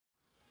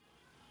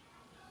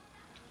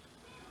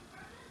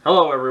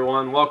Hello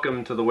everyone,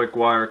 welcome to the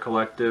Wickwire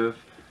Collective.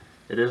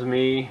 It is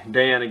me,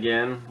 Dan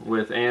again,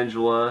 with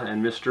Angela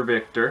and Mr.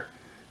 Victor.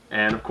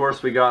 And of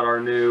course we got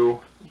our new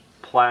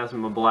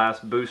Plasma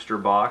Blast booster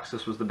box.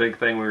 This was the big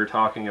thing we were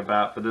talking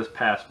about for this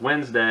past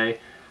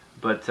Wednesday,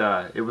 but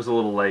it was a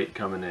little late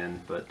coming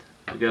in, but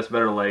I guess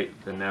better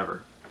late than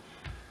never.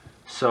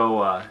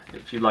 So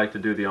if you'd like to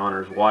do the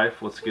honors,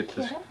 wife, let's get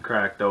this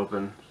cracked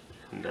open.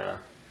 And the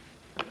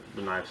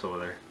knife's over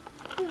there.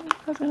 I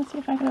was going to see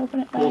if I can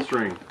open it. Pull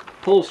string.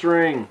 Pull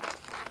string.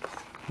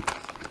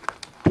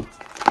 Did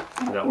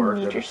that work?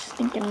 Need your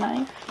stinking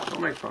knife.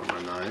 Don't make fun of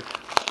my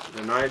knife.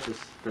 The knife is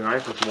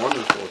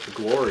wonderful. It's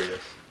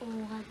glorious. Oh,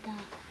 what the?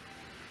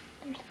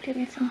 There's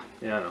getting some.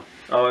 Yeah, I know.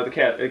 Oh, the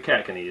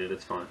cat can eat it.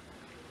 It's fine.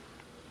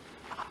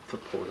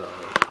 Let's pull it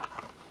out.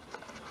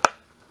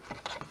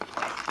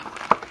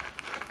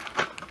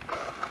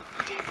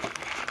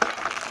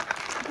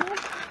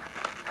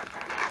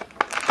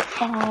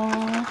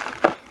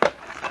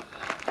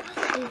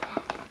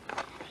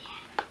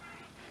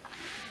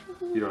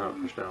 You don't have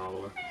to push down all the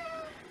way.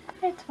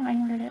 It's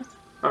fine where it is.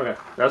 Okay,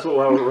 that's what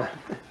we'll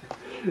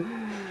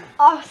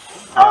Oh,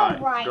 so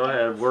Alright, right. go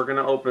ahead. We're going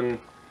to open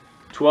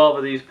 12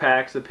 of these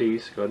packs a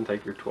piece. Go ahead and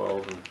take your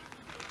 12. And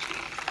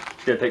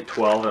just going to take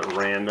 12 at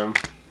random.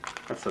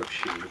 That's so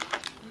cheap.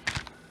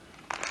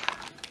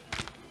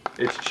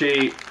 It's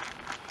cheap.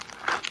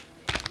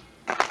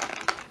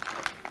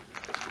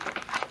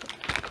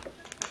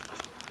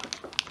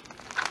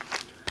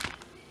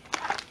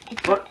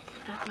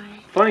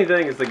 Funny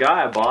thing is, the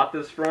guy I bought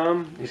this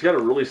from, he's got a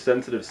really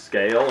sensitive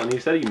scale, and he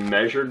said he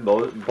measured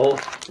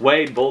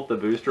weighed both the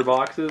booster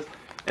boxes,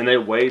 and they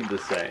weighed the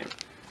same.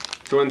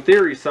 So in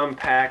theory, some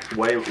packs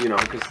weigh, you know,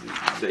 because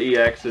the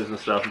EXs and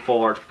stuff and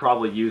full arts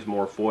probably use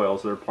more foil,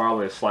 so they're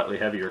probably a slightly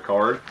heavier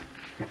card.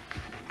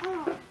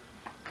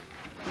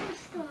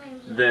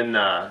 Then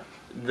I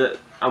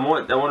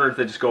wonder if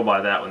they just go by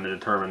that when they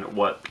determine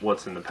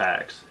what's in the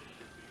packs.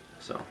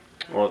 So,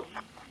 well.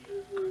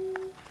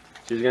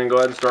 She's going to go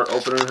ahead and start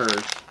opening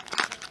hers.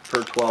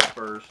 Her 12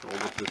 first. We'll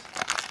get this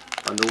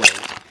underway.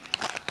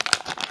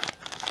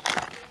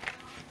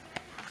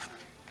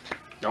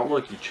 Don't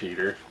look, you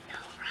cheater.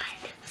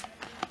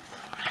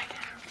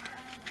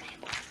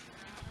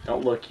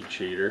 Don't look, you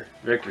cheater.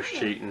 Victor's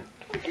cheating.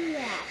 Don't do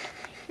that.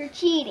 You're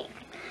cheating.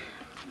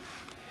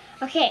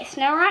 Okay,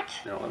 Snow Rock.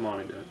 No, let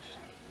Monty do it.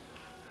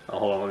 Oh,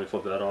 hold on. Let me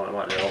flip that on. It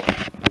might help.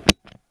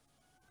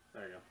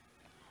 There you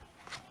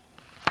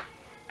go.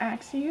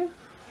 Axew.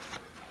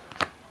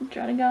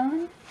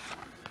 Dredagon,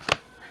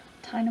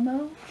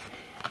 Dynamo,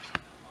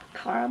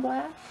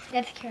 Carablast,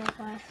 That's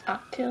Carablast.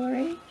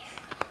 Octillery,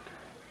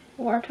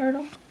 War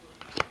Turtle,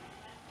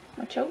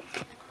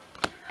 Machoke,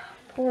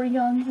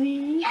 Porygon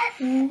Z.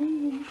 Yes!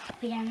 Ooh.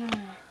 Yeah.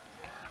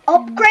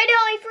 Oh,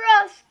 Cradily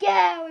for us!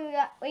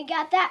 Yeah, we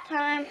got that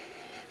time.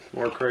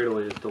 More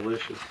Cradily is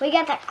delicious. We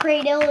got that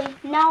Cradily.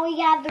 Now we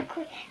got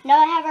now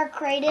I have our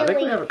Cradily. I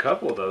think we have a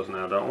couple of those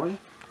now, don't we?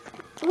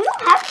 We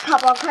don't have a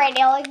couple of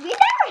Cradillies. We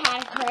never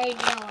had a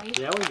Cradilly.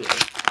 Yeah, we did.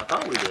 I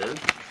thought we did.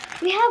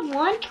 We have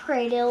one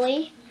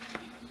Cradilly.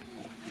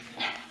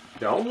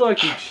 Don't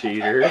look, you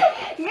cheater.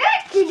 You're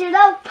a cheater.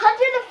 I'll punch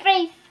you in the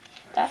face.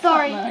 That's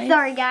Sorry, not nice.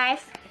 sorry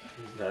guys.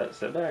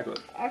 Sit back.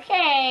 Look.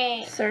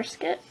 Okay.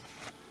 Surskit,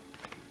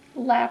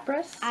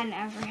 Lapras, I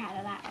never had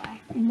it that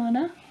way.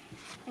 Munna,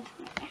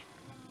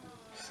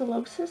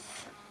 Solosis,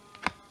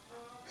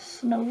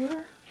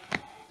 Snover,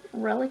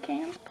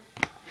 Relicanth,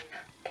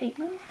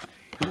 Caitlin,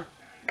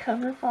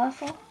 Cover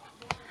Fossil.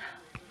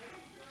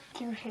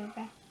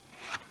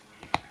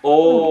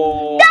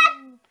 Oh!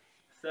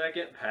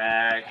 Second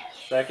pack.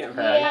 Second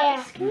pack.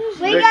 Yeah.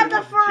 We got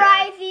the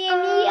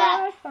Verizon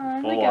EX.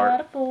 Fine, Full we art.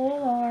 got a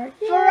full art.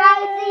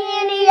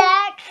 Verizon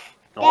EX.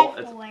 Oh,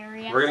 That's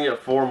hilarious. We're gonna get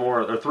 4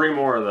 more, or 3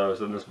 more of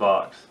those in this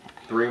box.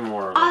 3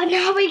 more of them. Oh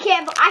no, we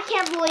can't. I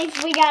can't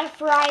believe we got a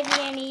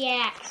Verizon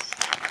EX.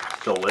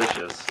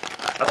 Delicious.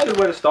 That's a good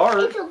way to start.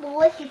 It's a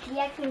delicious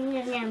EX.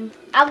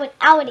 I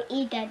would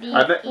eat that EX.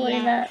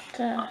 Hopefully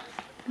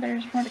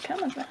there's more to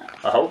come of that.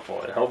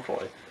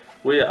 Hopefully.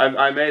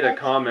 I made a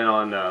comment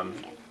on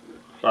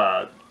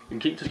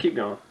just keep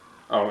going.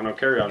 Oh no,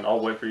 carry on.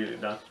 I'll wait for you to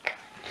get done.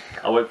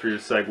 I'll wait for you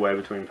to segue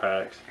between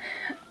packs.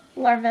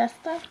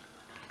 Larvesta,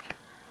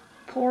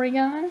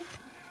 Porygon,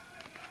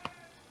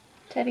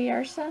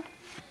 Teddiursa,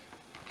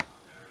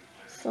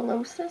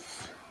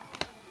 Solosis,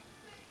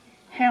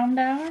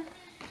 Houndour,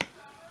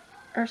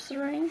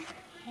 Ursaring,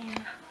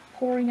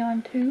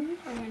 Porygon 2,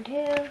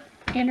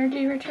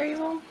 Energy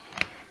Retrieval,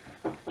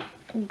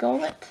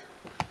 Gullet,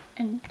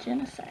 and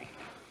Genesect.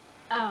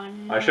 Oh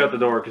no. I shut the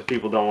door because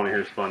people don't want to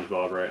hear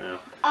SpongeBob right now.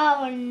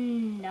 Oh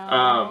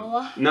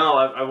no. No,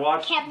 I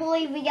watched. Can't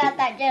believe we got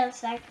that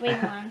Genesect. We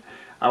won.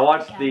 I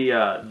watched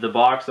the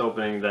box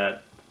opening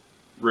that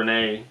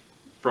Renee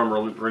from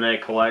Renee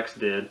Collects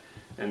did,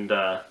 and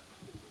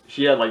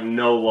she had like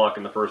no luck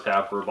in the first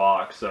half of her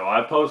box. So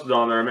I posted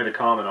on there, I made a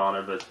comment on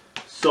it, but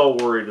so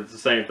worried that the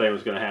same thing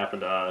was going to happen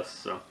to us.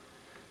 So,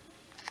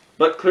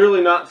 but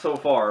clearly not so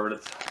far. But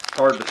it's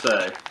hard to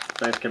say.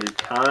 things can be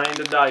kind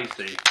of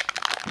dicey.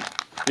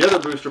 The other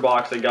booster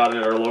box they got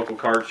in at our local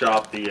card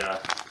shop, the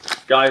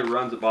guy who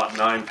runs it bought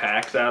 9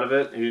 packs out of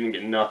it. He didn't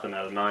get nothing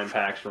out of 9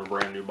 packs from a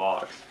brand new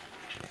box.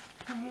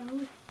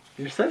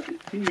 You're such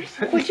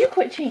a... Would you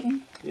quit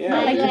cheating? Yeah.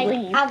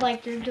 I'd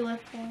like to do it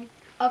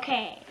for.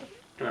 Okay.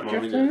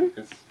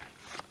 Drifloon.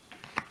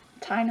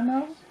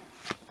 Dynamo.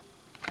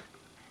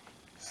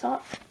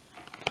 Salt.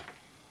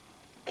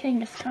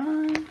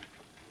 Kangaskhan.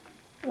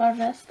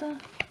 Larvesta.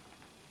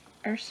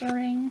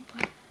 Ursaring.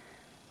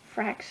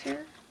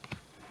 Fracture.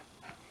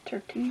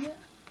 Tortuga.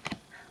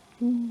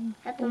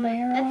 That's a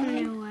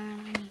new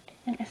one.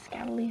 And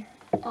Escavalier.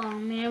 Oh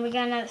man, we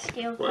got another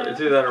steel. Well,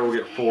 it's either that or we'll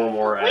get 4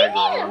 more We need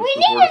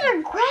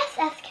another grass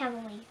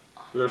Escavalier.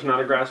 There's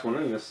not a grass one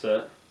in this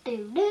set.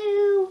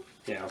 Doo-doo.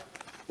 Yeah.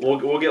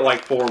 We'll get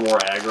like 4 more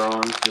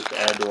Agrons just to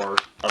add to our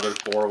other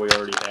 4 we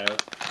already have.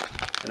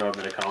 I know I've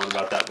made a comment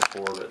about that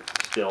before, but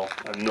still,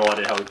 I have no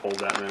idea how we pulled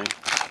that many.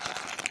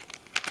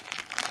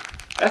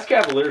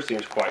 Escavalier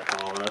seems quite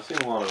common. I've seen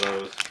a lot of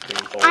those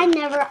being pulled.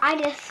 I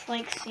just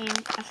like seeing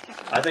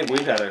Escavalier. I think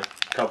we've had a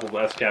couple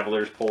of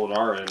Escavaliers pulled at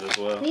our end as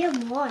well. We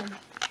have one.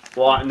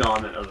 Well, no,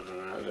 I meant other than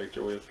that,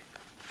 Victor. We have,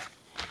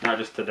 not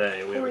just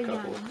today, we have a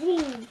couple.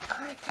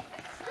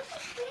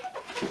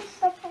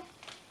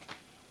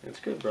 It's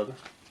good, brother.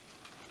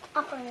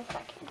 I'll put it in a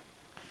second.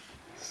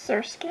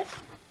 Surskit.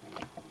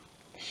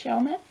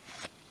 Shelmet.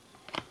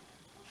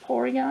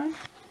 Porygon.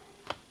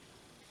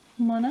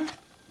 Munna.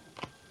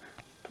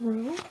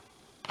 Throw.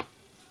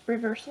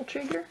 Reversal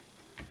Trigger.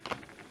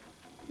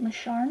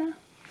 Musharna.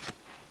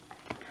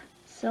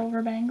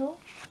 Silver Bangle.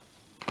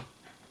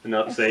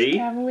 See?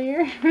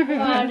 Cavalier.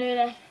 Wow,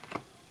 dude.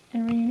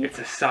 And Reunion. It's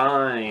a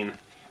sign.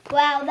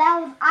 Wow, that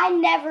was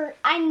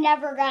I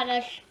never got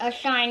a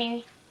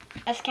shiny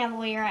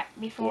Escavalier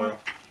before. Wow.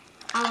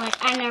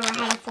 I never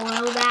had a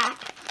foil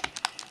back.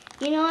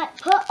 You know what?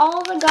 Put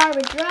all the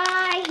garbage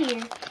right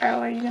here. Oh,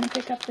 are you gonna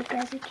pick up the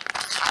garbage?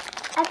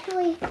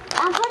 Actually,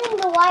 I'm putting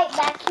the white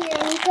back here,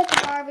 and you put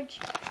the garbage,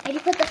 and you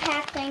put the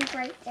pack things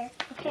right there.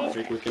 Okay. I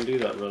think we can do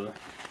that, brother.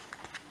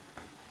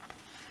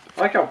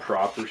 I like how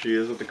proper she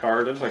is with the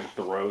card. I just like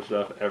throw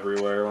stuff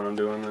everywhere when I'm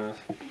doing this.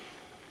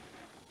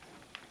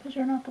 Because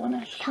you're not the one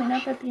that should clean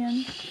up at the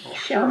end. Oh,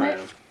 sure I Shelmet.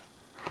 am.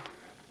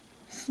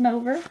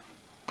 Snover.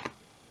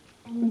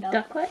 No.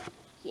 Ducklet.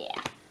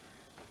 Yeah.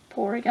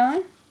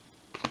 Porygon.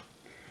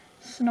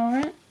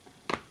 Snorunt.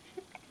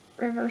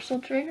 Reversal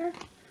Trigger.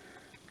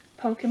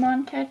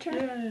 Pokemon Catcher.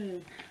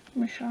 Yay.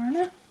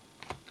 Musharna.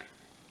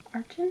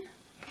 Archon.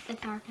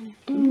 It's Arkin.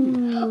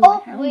 Ooh,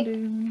 Oh, wait.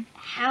 Houndoom.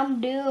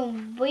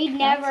 Houndoom.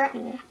 That's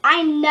cool.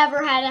 I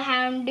never had a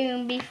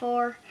Houndoom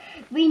before.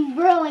 We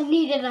really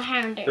needed a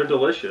Houndoom. They're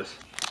delicious.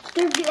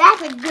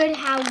 That's a good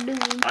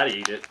Houndoom. I'd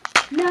eat it.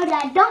 No,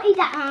 Dad, don't eat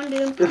that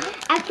Houndoom.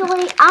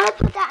 Actually, I'm gonna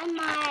put that in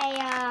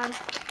my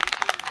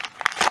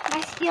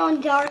my Steel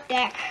and Dark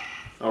deck.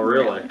 Oh,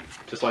 really?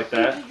 Just like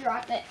that? You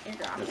dropped it. You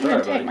dropped it. That's You all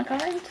gonna right, take my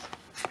buddy. cards?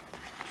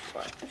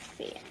 Let's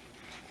see.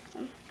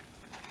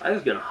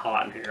 It's getting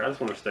hot in here. I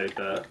just want to state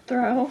that.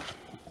 Throw.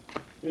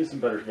 Need some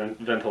better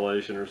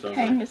ventilation or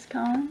something.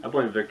 Kangaskhan. I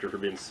blame Victor for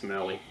being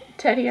smelly.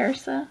 Teddy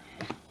Ursa.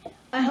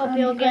 I hope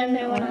you'll get a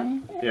new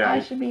one. Yeah,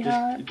 I should be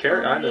hot.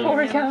 I know.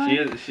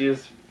 Porygon. She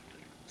is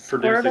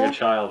producing a Squirtle.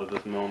 child at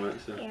this moment.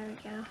 So. There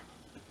we go.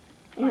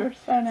 You're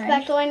so nice.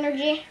 Special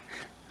energy.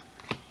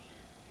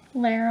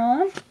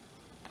 Laron.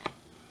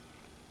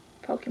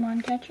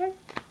 Pokemon Catcher.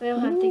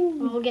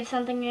 We'll get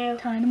something new.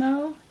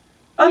 Dynamo.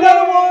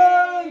 Another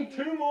one!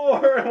 2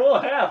 more! We'll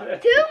have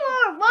it. 2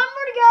 more! 1 more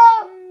to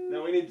go!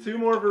 Now we need 2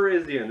 more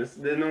Virizion.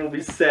 Then we'll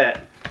be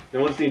set.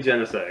 Then we'll just need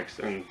Genesects.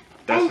 And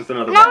that's just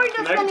another now box. we're just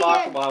The next gonna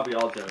box get- will be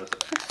all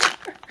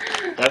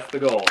Genesects. That's the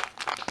goal.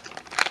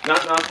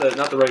 Not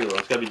the regular one.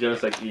 It's gotta be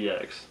Genesect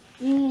EX.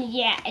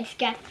 Yeah, it's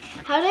got.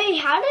 How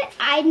did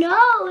I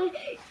know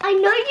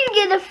you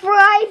get a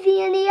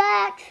Frisian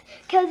EX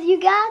because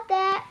you got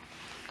that.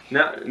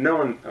 Now, no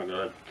one. Oh, go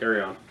ahead.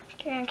 Carry on.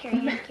 Carry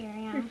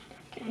on.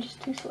 You're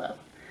just too slow.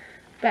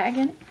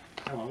 Baggin.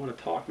 Oh, I want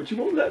to talk, but you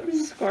won't let me.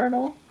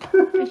 Squirtle.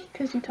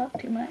 Because you talk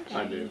too much.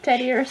 I do.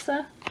 Teddy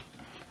Ursa.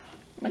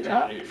 Get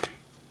out Machop. of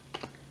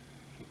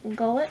here.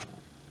 Gullet.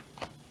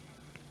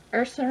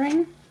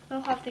 Ursaring.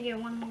 We'll have to get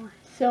 1 more.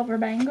 Silver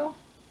Bangle.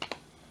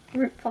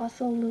 Root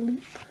Fossil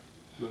Lily.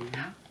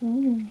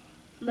 Ooh.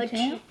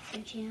 Machamp.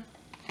 Machamp.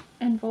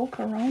 And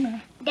Volcarona.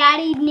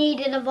 Daddy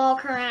needed a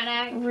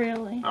Volcarona.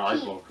 Really? I like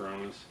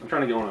Volcaronas. I'm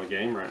trying to get one in the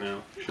game right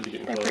now. Should be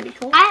getting They're close. pretty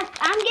cool. I'm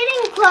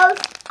getting close.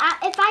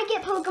 If I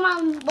get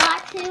Pokemon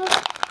Black too,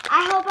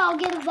 I hope I'll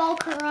get a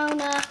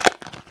Volcarona.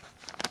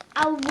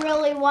 I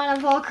really want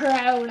a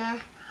Volcarona.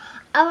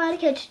 I want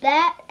to catch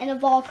that and a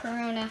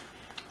Volcarona.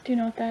 Do you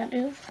know what that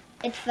is?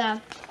 It's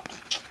the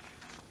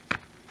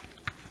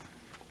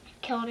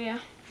Keldeo.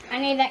 I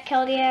need that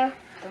Keldeo,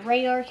 the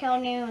regular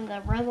Keldeo, and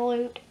the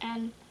Resolute,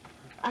 and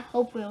I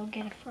hope we'll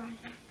get a Friday.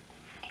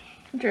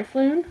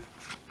 Drifloon.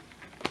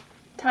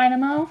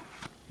 Dynamo.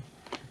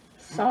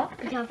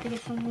 Sock. We have to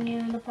get something new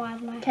in the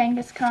plasma.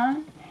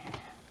 Kangaskhan.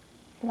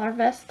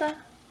 Larvesta.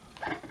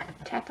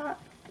 Chatot.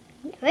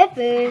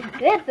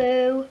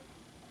 Whippoo.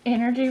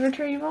 Energy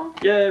retrieval.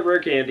 Yay, rare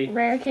candy.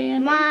 Rare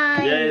candy.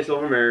 Mine. Yay,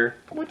 silver mirror.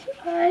 Would you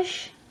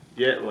hush?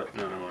 Yeah, what?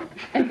 No, no.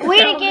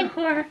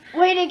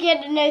 Way to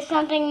get to know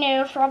something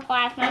new from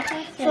plasma.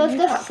 So it's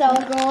the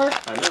Selgor.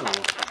 I know.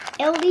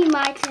 It'll be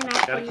my turn.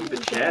 Gotta keep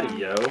it chatty,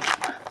 yo.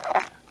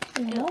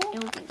 No.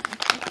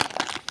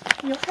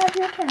 You'll have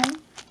your turn.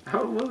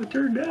 Oh, well, it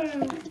turned down.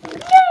 No.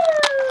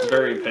 I'm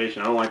very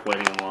impatient. I don't like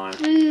waiting in line.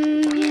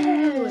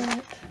 Yes.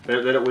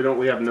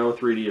 We have no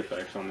 3D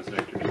effects on this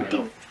Victor.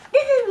 So.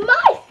 This is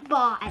my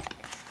spot.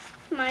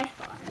 My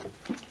spot.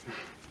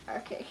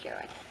 Okay,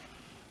 sure.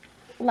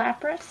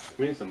 Lapras.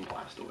 We need some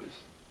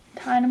Blastoise.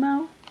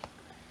 Dynamo.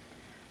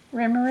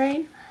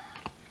 Remoraid.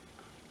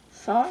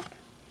 Sock.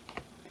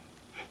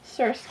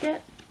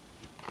 Surskit.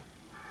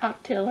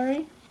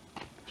 Octillery.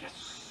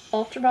 Yes.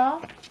 Ultra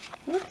Ball.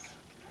 Whoops.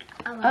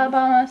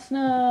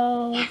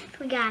 Abomasnow. Yes,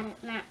 we got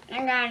it. Now,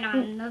 I got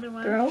another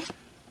one. Throw.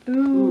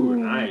 Ooh,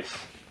 nice.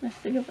 Let's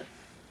think of it.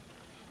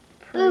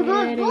 Ooh,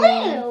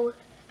 blue.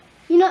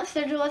 You know what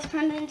Sigilus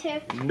turned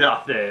into?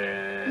 Nothing.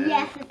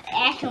 Yes, it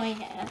actually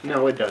does.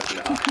 No, it does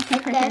not.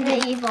 It does.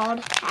 It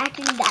evolved.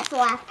 Actually, that's the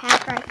last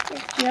pack right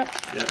there. Yep.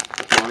 Yep,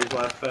 that's Mommy's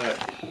last pack.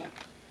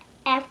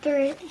 After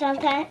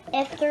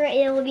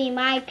it will be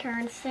my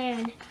turn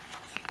soon.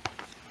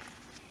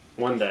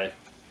 One day.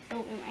 It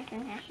will be my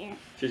turn next year.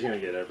 She's gonna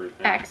get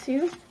everything.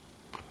 Axew.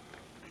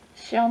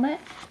 Shelmet.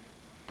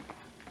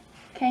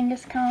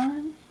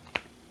 Kangaskhan.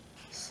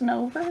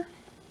 Snover.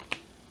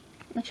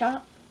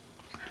 Machop.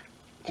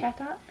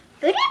 Chatot.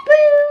 Boo!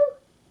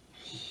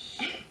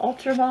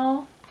 Ultra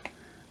Ball.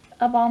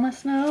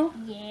 Abomasnow.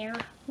 Yeah.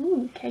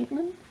 Ooh,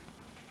 Caitlin.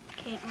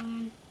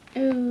 Caitlin.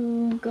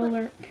 Ooh,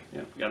 Golurk.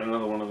 Yep, got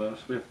another one of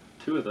those. We have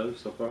 2 of those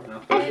so far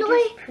now. Actually- They're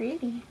just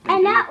pretty.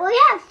 And now we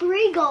have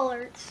 3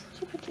 Golurks.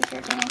 She put these here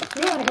down.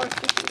 We don't work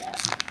to do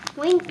that.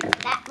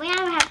 We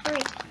now have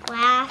 3.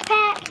 Last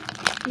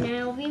pack. Now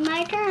it'll be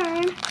my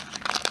turn.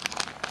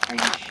 Are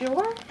you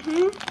sure?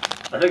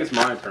 I think it's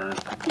my turn.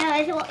 No,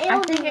 I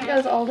think it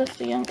goes oldest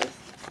to youngest.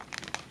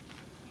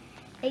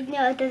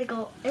 No, it doesn't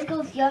go. It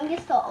goes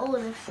youngest to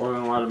oldest. Well,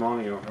 then why did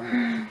Mommy go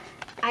first?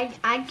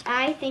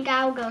 I think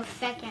I'll go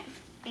second,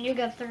 and you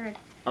go third.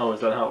 Oh,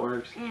 is that how it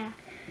works? Yeah.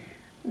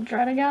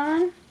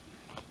 Druddigon.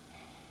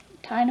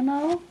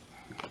 Dynamo.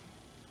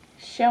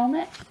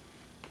 Shelmet.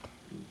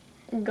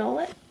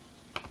 Gullet.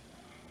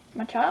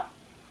 Machop.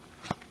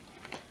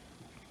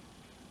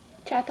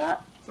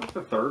 Chatot. It's like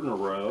the 3rd in a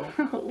row.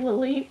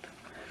 Laleep.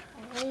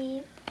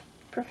 Leave.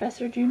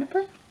 Professor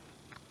Juniper.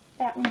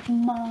 That one's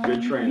mine.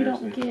 Good trainers, You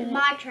don't man. get it.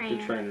 My Good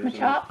trainer. trainers.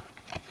 Machop.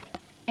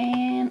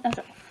 And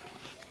a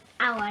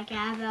I like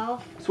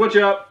Avel. Switch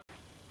up.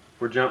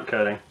 We're jump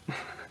cutting.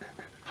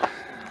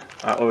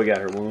 Alright, what we got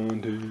here?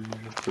 1, 2,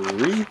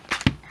 3,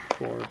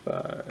 4,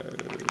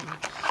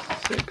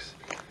 5, 6,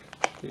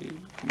 8,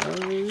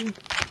 9, 10,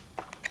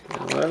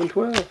 11,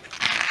 12.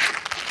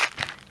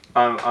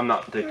 I'm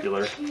not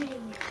particular.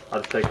 I'll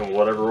just take them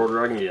whatever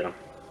order I can get them.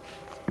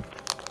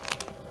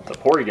 It's a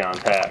Porygon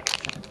pack.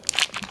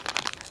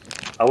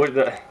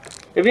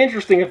 It'd be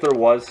interesting if there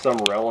was some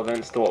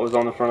relevance to what was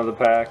on the front of the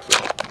pack.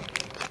 But,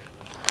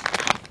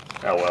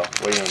 oh well,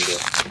 what are you gonna do?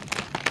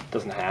 It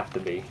doesn't have to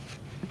be.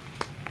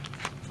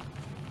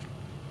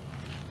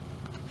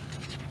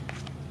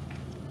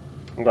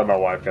 I'm glad my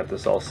wife got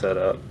this all set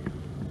up,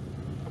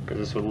 because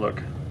this would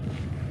look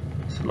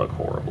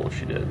horrible if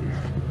she didn't.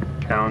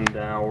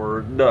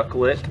 Houndour,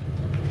 Ducklet,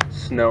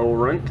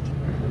 Snorunt,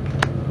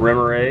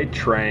 Remoraid,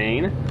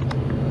 Train,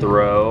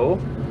 Throw,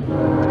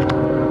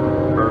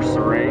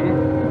 Ursaring.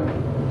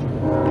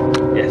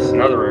 Yes,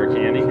 another rare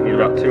candy. Need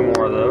about 2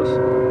 more of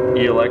those.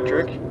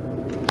 Electric,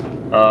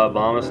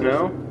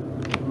 Abomasnow,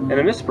 and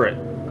a Mesprit.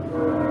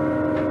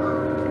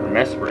 Or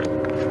Mesprit.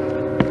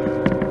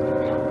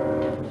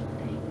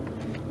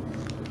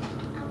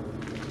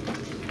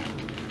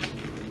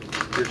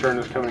 Your turn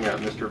is coming up,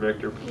 Mr.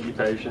 Victor. Be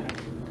patient.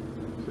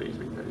 Please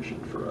be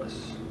patient for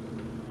us.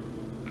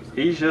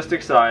 He's just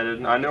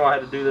excited. I know I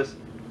had to do this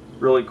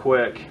really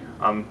quick.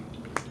 I'm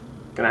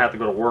gonna have to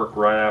go to work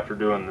right after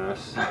doing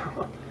this. And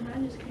I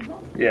just came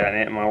home. Yeah,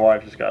 and my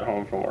wife just got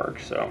home from work,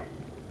 so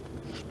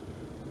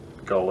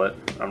Gullet.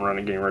 I'm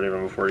getting ready of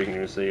him before you can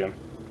even see him.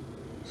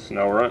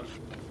 Snorunt,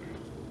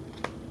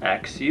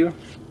 Axew,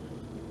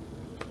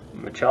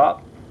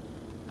 Machop,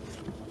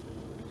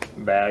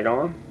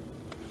 Bagon,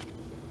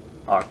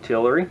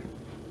 Octillery,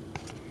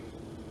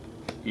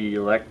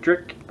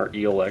 Electric,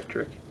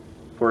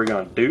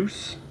 Porygon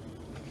Deuce.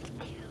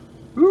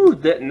 Ooh,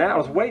 and I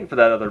was waiting for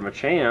that other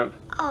Machamp.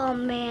 Oh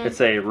man. It's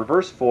a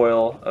reverse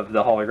foil of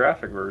the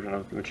holographic version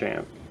of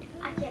Machamp.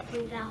 I can't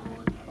do that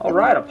one.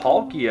 Alright, a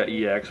Palkia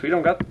EX. We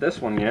don't got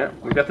this one yet.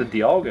 We got the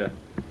Dialga.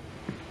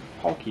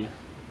 Palkia.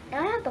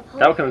 I have the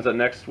That comes up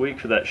next week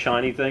for that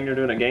shiny thing they're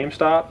doing at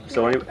GameStop.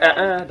 So anyway,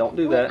 don't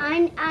do that.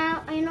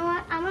 You know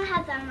what? I'm gonna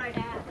have that in my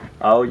deck.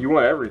 Oh, you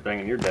want everything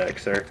in your deck,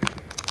 sir.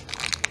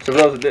 So for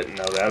those that didn't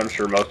know that, I'm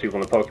sure most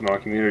people in the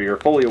Pokemon community are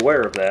fully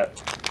aware of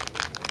that.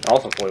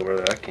 Also fully aware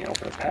that I can't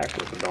open a pack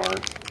with a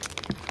darn.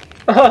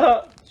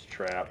 It's a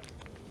trap.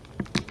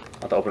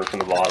 I'll have to open it from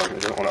the bottom. I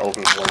don't want to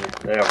open it for me.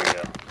 There we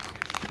go.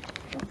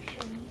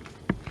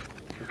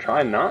 I'm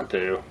trying not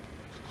to.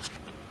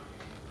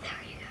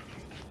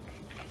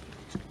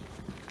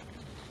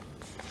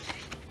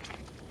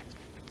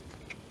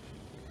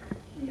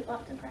 You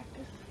love to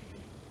practice.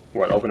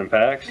 What, opening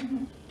packs?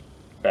 Mm-hmm.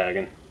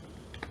 Bagging.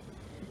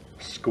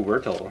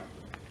 Squirtle.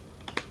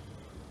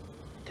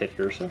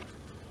 Teddiursa.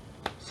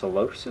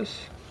 Solosis.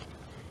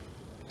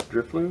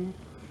 Drifloon.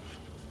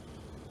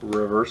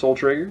 Reversal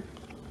Trigger.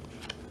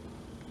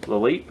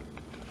 Lilip.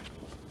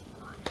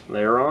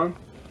 Layeron.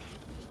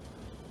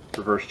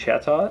 Reverse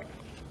Chatot.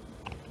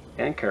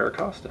 And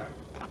Caracosta.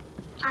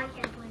 I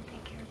can't believe they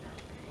care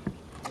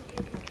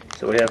about.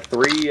 So we have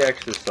 3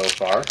 X's so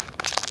far.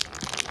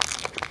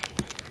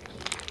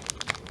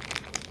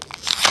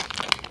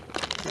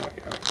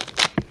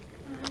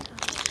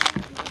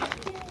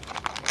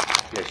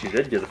 Yes, you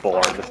did get the full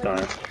art this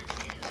time.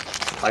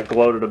 I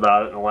gloated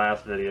about it in the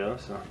last video,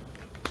 so.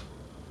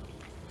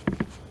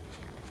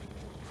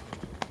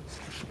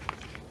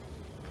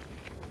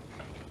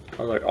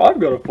 I was like, oh, I've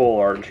got a full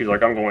art, and she's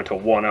like, I'm going to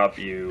one-up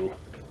you.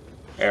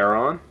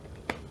 Aeron,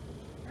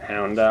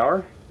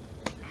 Houndour,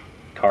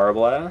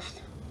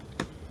 Carablast,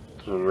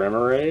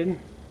 Remoraid,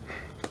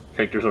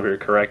 Victor's over here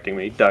correcting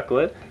me,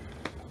 Ducklet,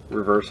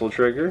 Reversal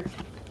Trigger,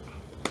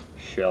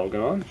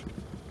 Shelgon,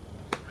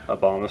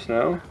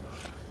 Abomasnow,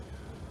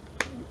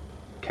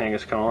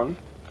 Kangaskhan,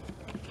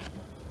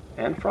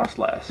 and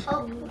Frostlass.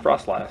 Oh.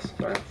 Frostlass,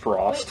 sorry,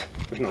 Frost.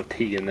 There's no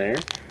T in there.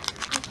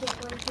 I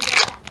can't wait to get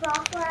that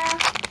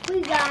Frostlass.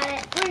 We got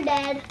it. We're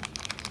dead.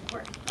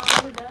 We're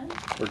done?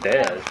 We're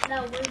dead.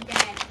 No, we're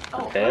dead.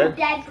 We're We're dead?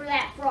 dead for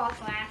that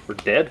Frostlass. We're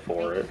dead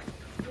for it.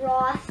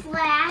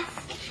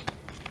 Frostlass.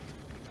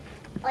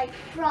 Like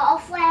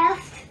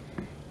Frostlass.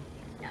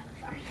 No,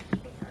 sorry.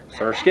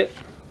 Surskit,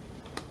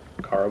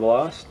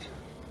 Carablast,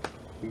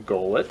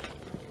 Golett,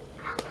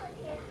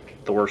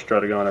 the worst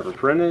Strategon ever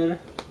printed,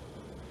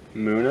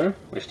 Muna,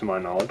 at least to my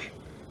knowledge,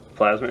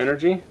 Plasma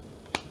Energy,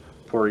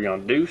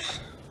 Porygon Deuce,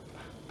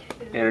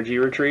 Energy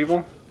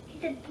Retrieval,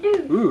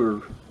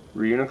 ooh,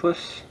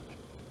 Reuniclus,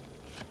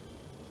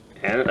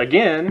 and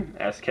again,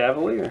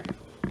 Escavalier.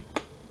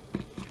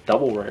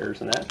 Double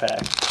rares in that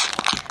pack.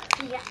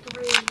 You got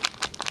 3.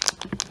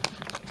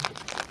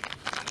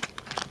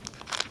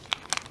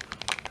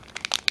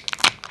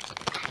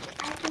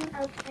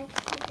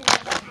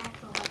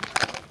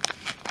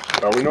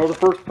 Well, we know the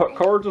first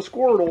card's a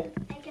Squirtle.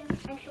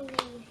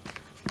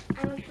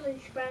 I'm actually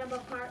spread them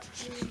apart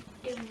and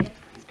doing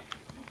different.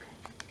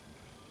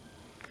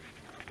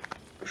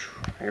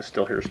 I can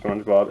still hear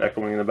SpongeBob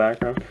echoing in the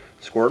background.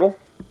 Squirtle,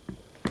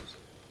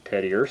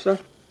 Teddiursa,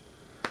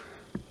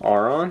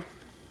 Aron,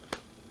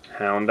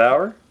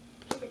 Houndour,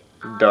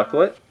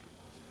 Ducklet,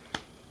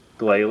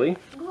 Glalie,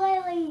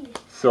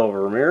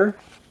 Silvermere,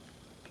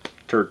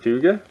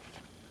 Tortuga.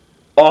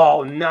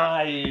 Oh,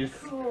 nice!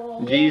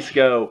 Cool.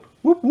 G-Scope.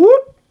 Whoop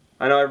whoop!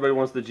 I know everybody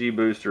wants the G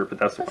booster, but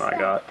that's the one I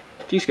got.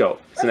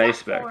 G-Scope. It's an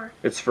A-Spec.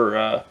 It's for,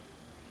 I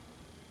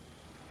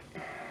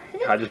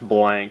just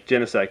blanked.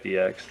 Genesect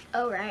EX.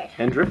 Oh, right.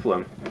 And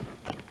Drifloon.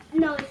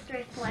 No, it's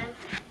Drifloon.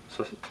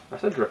 So, I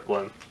said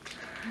Drifloon.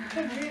 It's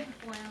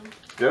Drifloon.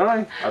 Did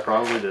I? I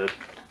probably did.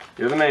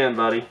 You're the man,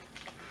 buddy.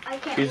 I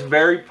can't. He's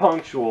very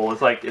punctual.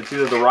 It's like, it's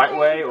either the right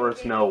way or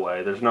it's no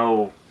way. There's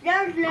no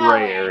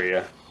gray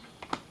area.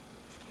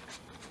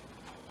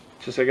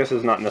 Just, I guess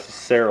it's not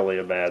necessarily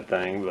a bad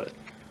thing, but...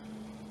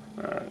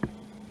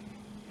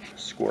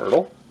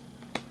 Squirtle.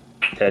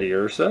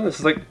 Teddiursa. This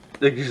is like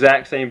the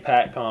exact same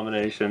pack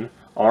combination.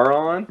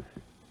 Aron,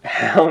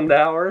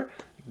 Houndour,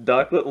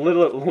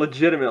 Ducklet,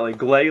 legitimately,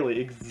 Glalie,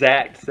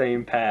 exact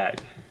same pack.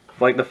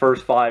 Like the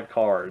first 5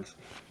 cards.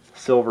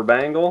 Silver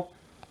Bangle,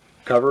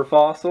 Cover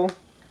Fossil,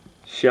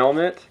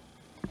 Shelmet,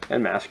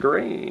 and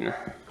Masquerain.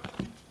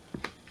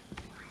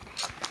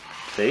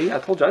 See, I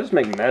told you I just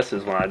make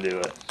messes when I do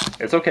it.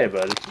 It's okay,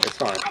 buddy. It's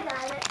fine. I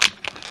got it.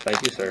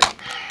 Thank you, sir.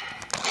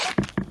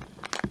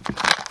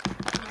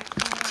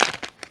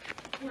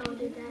 No,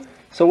 do that.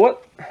 So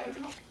what,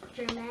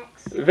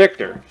 Max.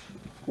 Victor,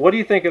 what do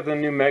you think of the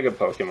new Mega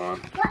Pokemon?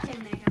 What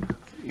in Mega?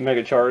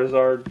 Mega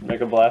Charizard,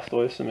 Mega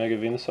Blastoise, and Mega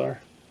Venusaur?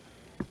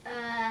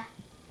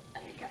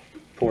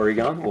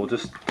 Porygon, we'll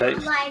just I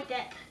taste. liked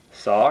it.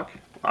 Sock,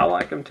 I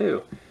like them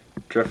too.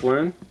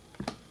 Drifloon,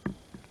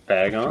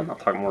 Bagon, I'll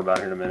talk more about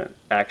it here in a minute.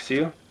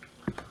 Axew,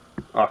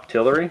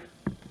 Octillery,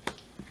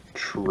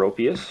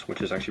 Tropius,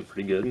 which is actually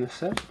pretty good in this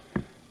set.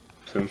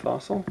 Plume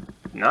Fossil,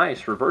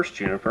 nice, Reverse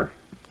Juniper,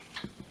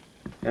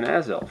 and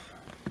Azelf.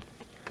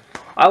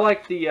 I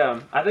like the,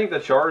 I think the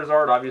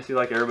Charizard, obviously,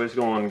 like everybody's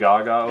going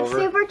gaga over.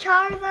 Super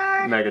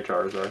Charizard. Mega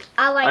Charizard.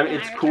 I like I mean,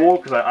 it's cool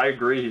because I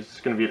agree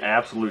he's going to be an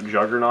absolute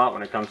juggernaut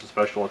when it comes to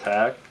special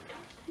attack.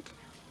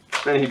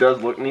 And he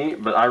does look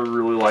neat, but I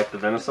really like the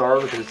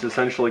Venusaur because it's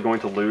essentially going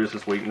to lose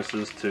his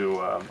weaknesses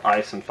to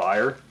ice and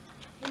fire.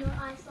 You know,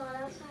 I saw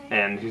that.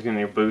 And he's going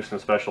to boost in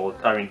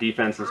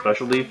defense and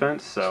special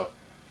defense, so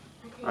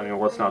I mean,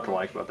 what's not to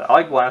like about that? I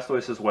like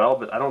Blastoise as well,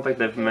 but I don't think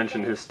they've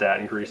mentioned his stat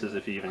increases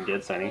if he even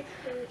gets any.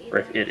 Or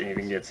if it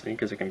even gets any,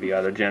 because it can be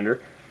either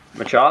gender.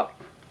 Machop,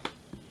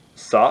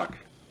 Sock,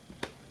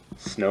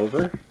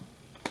 Snover,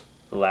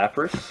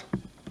 Lapras,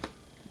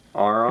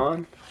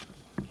 Aron,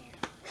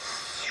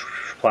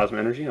 Plasma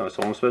Energy, no, it's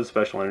almost with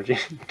Special Energy,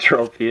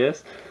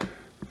 Tropius,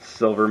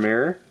 Silver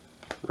Mirror,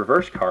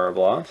 Reverse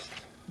Carablast,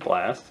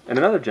 Blast, and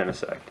another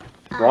Genesect.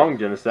 Wrong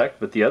Genesect,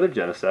 but the other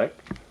Genesect.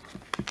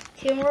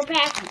 2 more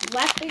packs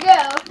left to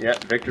go.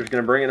 Yep, Victor's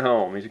going to bring it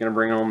home. He's going to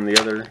bring home the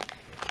other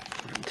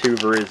 2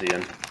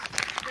 Virizion.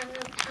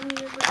 I'm going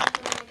to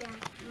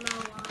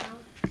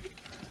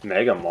bring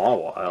Mega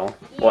Mawile? Yeah.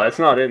 Well, it's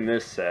not in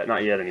this set.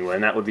 Not yet, anyway.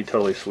 And that would be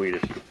totally sweet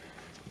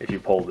if you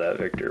pulled that,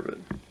 Victor. But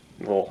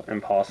a little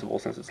impossible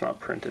since it's not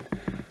printed.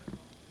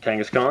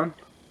 Kangaskhan,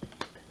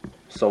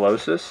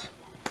 Solosis,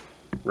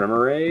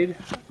 Remoraid,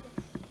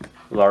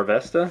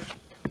 Larvesta,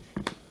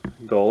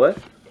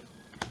 Golett,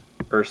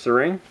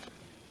 Ursaring,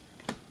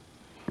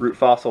 Root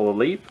Fossil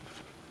Leap,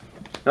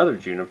 another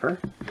Juniper,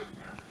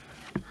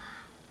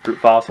 Root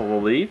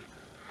Fossil Leap,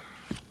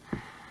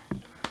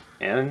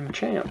 and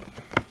Champ.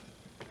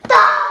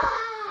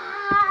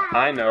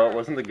 I know, it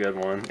wasn't the good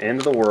one. End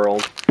of the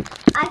world.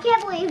 I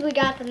can't believe we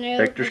got the new.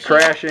 Victor's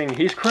crashing.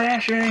 He's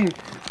crashing.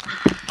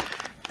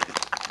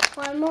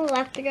 1 more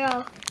left to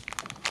go.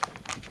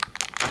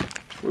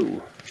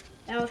 Ooh.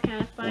 That was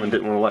kind of funny. One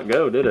didn't want to let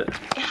go, did it?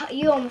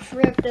 You almost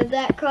ripped at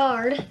that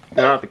card.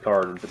 Not the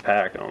card, the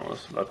pack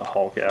almost. About to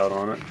Hulk out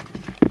on it.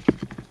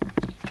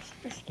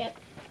 Skip.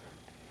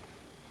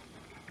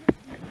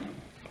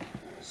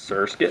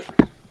 Surskit.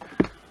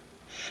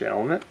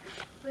 Shelmet.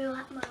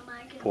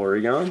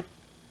 Porygon.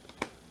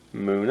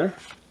 Munna.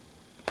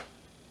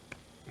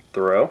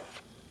 Throw.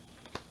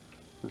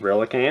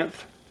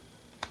 Relicanth.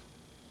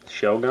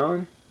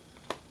 Shelgon.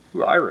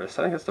 Ooh, Iris.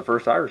 I think that's the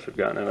first Iris we've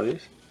gotten out of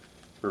these.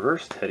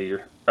 Reverse Teddy.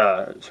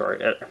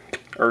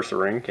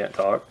 Ursaring, can't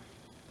talk.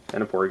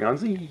 And a Porygon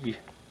Z.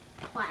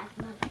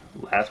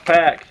 Last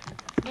pack.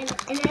 And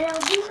it'll be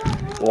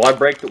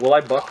Will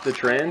I buck the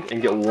trend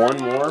and get 1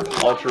 more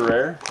ultra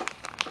rare?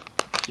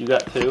 You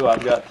got 2,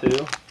 I've got 2.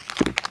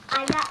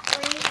 I got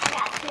 3, I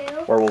got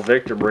 2. Or will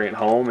Victor bring it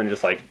home and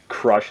just like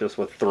crush us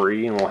with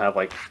 3 and we'll have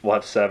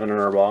 7 in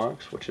our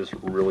box, which is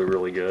really,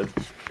 really good.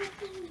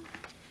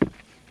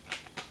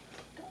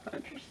 I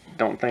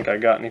don't think I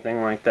got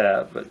anything like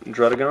that, but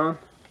Druddigon,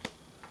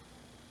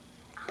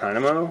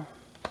 Dynamo,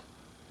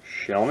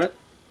 Shelmet,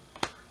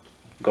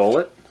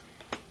 Golett,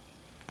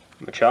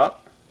 Machop,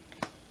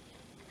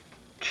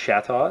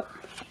 Chatot,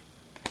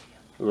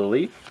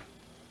 Lilip,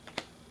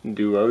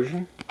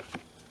 Duosion,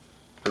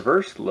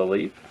 Reverse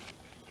Lilip,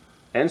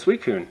 and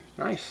Suicune.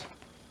 Nice.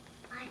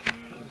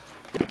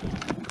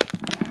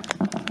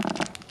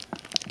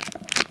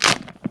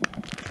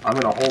 I'm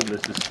going to hold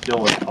this as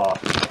still as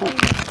possible.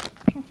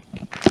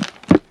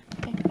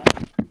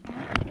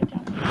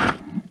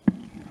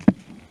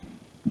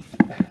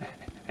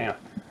 Hang on.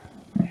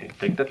 Okay,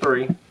 take the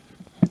 3.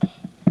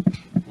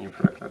 You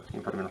put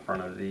them in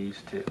front of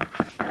these 2.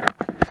 Alright,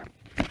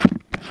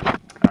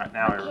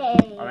 now I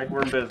think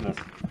we're in business.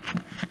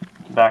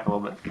 Back a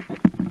little bit.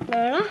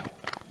 Luna.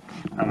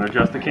 I'm going to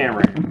adjust the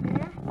camera here.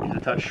 He's a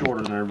touch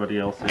shorter than everybody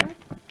else here.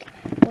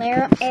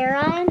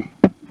 Aron.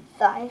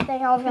 So I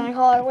think I was going to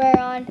call it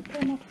Aron.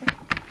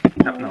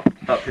 No,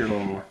 up here a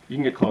little more. You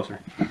can get closer.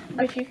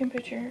 If you can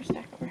put your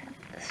stack over here.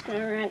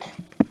 Alright.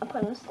 I'll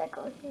put the stick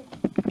over here.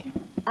 Okay.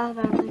 I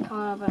was actually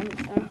calling it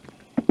so.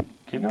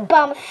 Keep going.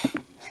 Bump.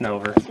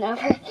 Snover.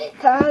 Snover.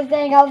 So I was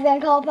thinking I was going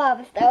to call it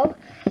Papa though.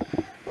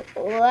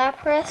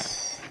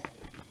 Lapras.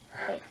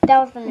 Wait, that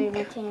was the new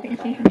routine.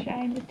 I'm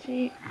trying to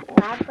cheat.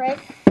 Lapras.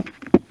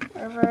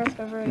 Reverse.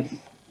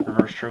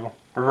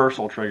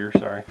 Reversal trigger,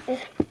 sorry.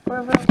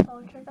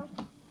 Reversal trigger.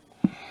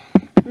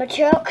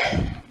 Machoke.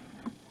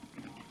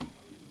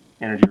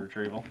 Energy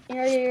retrieval.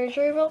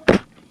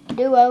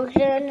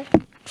 Duosion.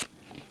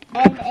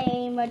 And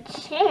a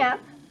Machamp.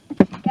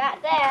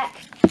 Got that.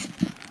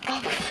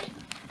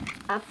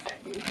 Up.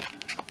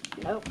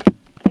 Nope.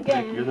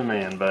 Again. You're the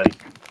man, buddy.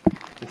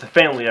 It's a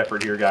family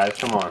effort here, guys.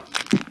 Come on.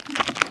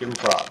 Give him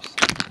props.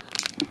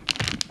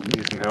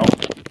 Need some help?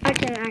 I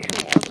can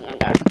actually open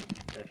it up.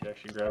 If you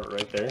actually grab it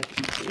right there.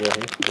 Yeah, you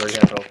already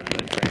have to open it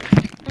right there.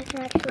 I can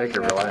actually Make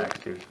it relax,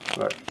 dude.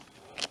 Look.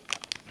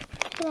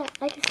 Yeah,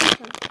 I can see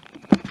some.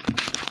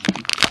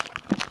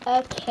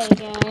 Okay,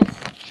 guys.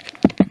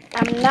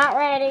 I'm not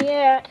ready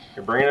yet.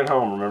 You're bringing it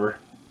home, remember?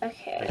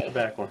 Okay. Take the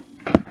back one.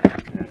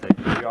 And then take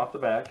the 3 off the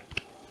back.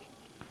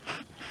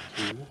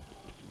 2,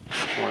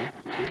 1,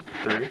 2,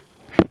 3.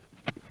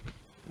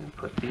 And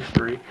put these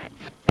 3 in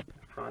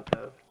front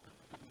of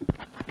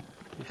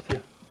these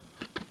 2.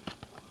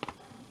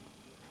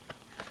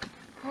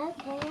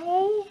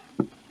 Okay.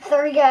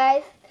 Sorry,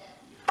 guys.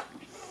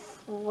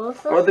 Well,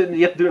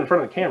 you have to do it in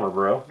front of the camera,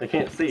 bro. They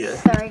can't see it.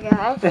 Sorry,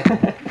 guys.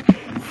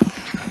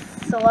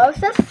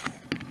 Solosis.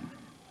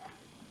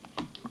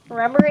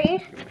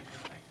 Remoraid.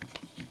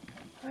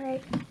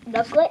 Alright.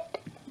 Ducklet.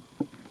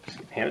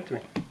 Hand it to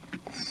me.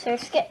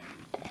 Surskit.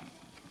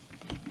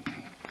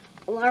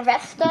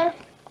 Larvesta,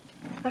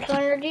 Special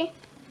Energy,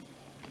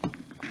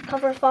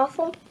 Cover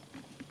Fossil,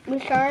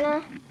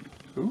 Musharna,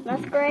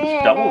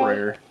 Masquerain, double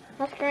rare.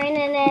 Masquerain,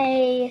 and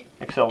a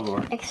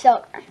Excelgor.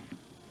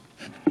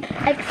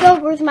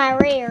 Excelgor's my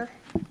rare.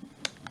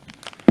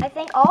 I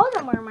think all of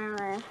them are my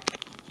rare.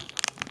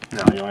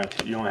 No, you only have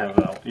two, you only have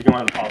the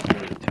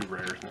possibility of 2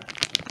 rares now.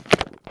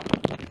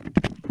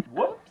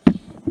 Whoops.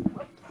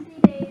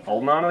 Whoopsie-daisy.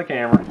 Holding on to the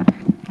camera.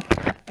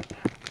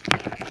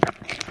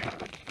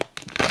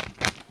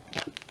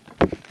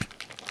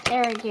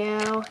 There we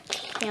go.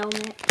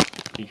 Helmet.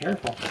 Be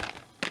careful.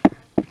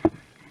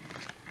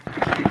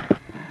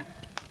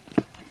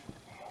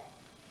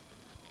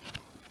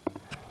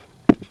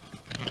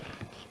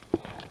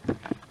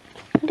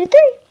 One, 2,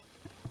 3.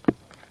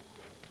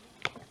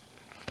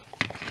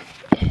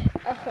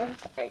 Oh,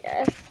 sorry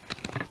guys.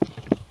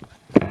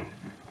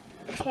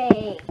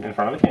 Okay. In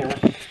front of the camera.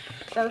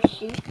 So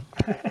shoot.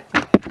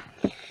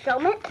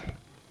 Helmet.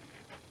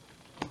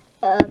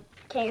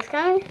 King's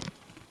Kong.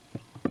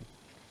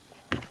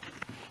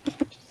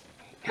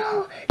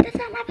 No, that's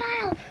not my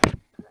pile. Put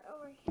it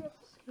over here.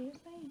 Excuse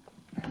me.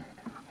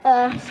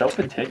 So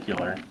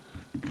particular.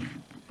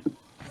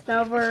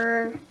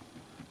 Snowbird.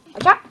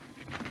 Chop.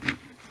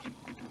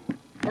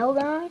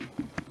 Belgon.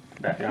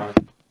 Back on.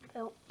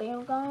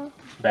 Belgon.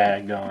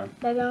 Bag gone.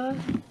 Belgon.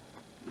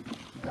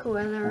 Who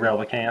other?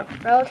 Relicant.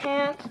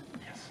 Relicant.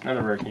 Yes.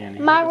 Another rare candy.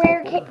 My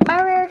rare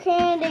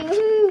candy.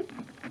 Woohoo.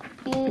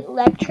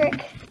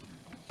 Electric.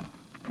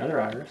 Another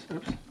iris.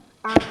 Oops.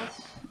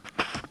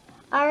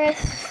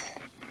 Iris.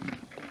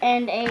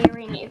 And a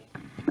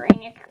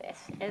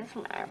Renucleus is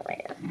my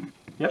rare.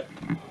 Yep.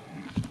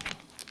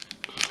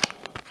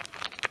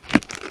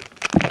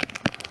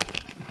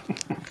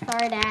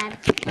 Sorry, Dad.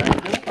 No,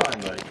 you're doing fine,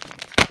 buddy.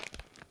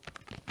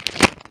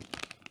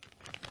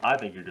 I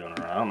think you're doing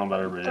alright. I don't know about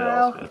everybody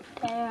else, but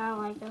Okay, I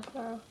like this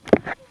throw.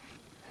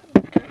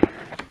 you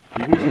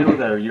can just do it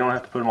there. You don't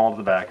have to put them all to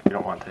the back if you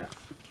don't want to.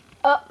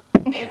 Oh,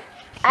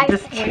 I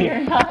Just Well,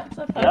 you're not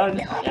supposed Yeah,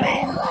 to.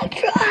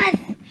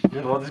 Electron.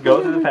 We'll just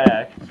go to the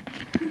pack.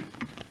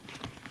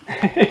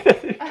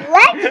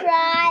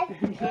 Electron.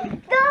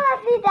 Don't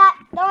see that.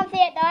 Don't see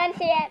it. Don't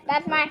see it.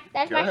 That's my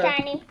Go ahead.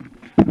 shiny.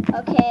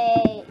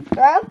 Okay,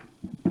 throw.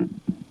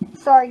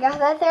 Sorry,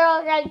 guys. I threw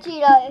all got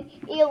Cheeto.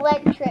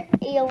 Electron.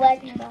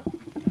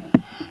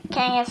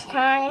 Kangaskhan.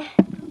 Kong.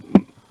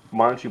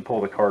 Why don't you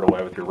pull the card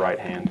away with your right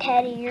hand?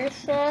 Teddy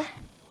Ursa.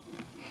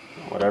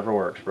 Whatever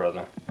works,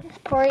 brother.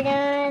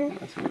 Porygon.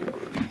 That's a good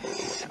word.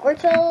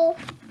 Squirtle.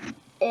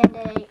 And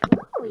a.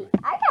 Ooh,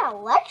 I got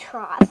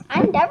Electros.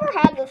 I never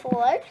had this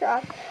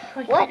Electros.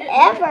 Like,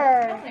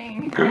 Whatever.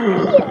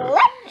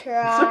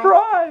 Electros.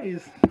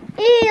 Surprise!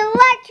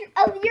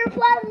 Oh, your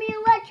plasma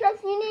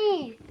Electros you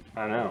need.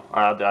 I know.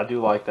 I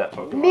do like that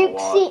Pokemon a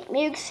lot.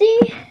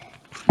 Muxie.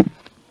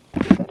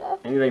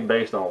 Anything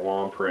based on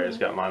Lampre's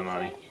got my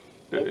money.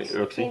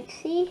 Oopsie.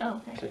 Muxie.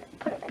 Oh, okay.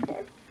 Put it right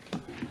there.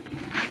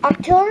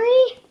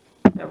 Octillery.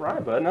 Yeah,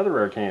 right, bud. Another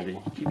rare candy.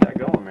 Keep that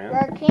going, man.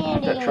 Rare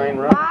candy. That train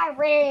running. My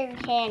rare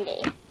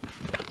candy.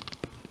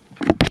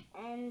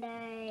 And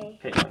a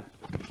Caitlin.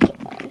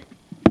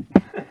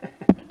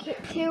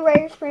 2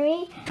 rares for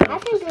me. I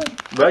think this.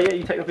 Well, yeah,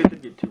 you technically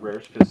did get 2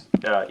 rares because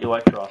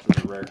Electros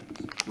is a rare.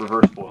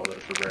 Reverse foil,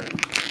 that's a rare.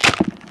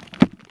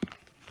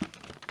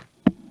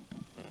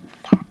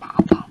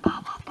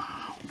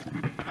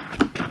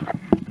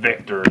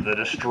 Victor, the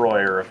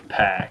destroyer of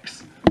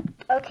packs.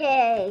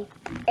 Okay.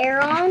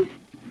 Aeron.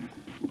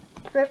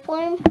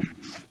 Drifloon.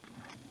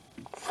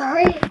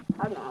 Sorry. I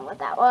don't know what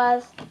that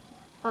was.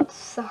 I'm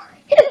sorry.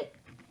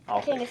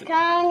 I'll fix King's it.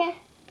 Kong.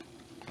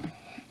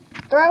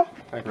 Throw. I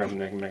think we're going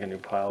to make a new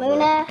pile.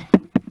 Luna.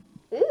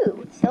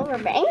 Ooh, Silver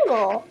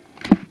Bangle.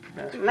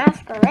 There.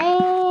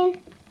 Masquerain.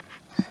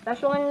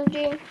 Special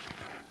Energy.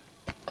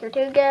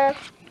 Tortuga.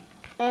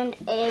 And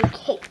a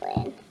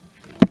Caitlin.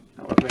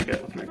 Now, let's make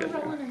it.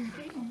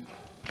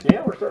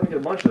 Yeah, we're starting to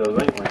get a bunch of those,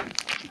 ain't we?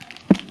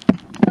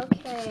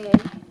 Okay.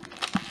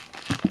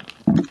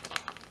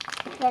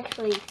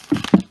 Actually.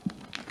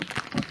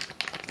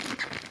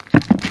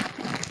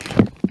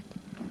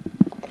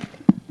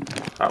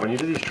 Alright, when you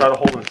do these, try to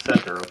hold them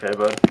center, okay,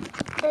 bud?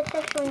 That's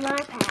actually my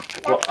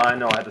pack. Well, I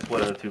know I had to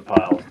split it into 2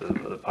 piles.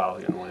 The pile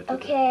getting way too big.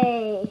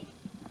 Okay.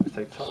 Just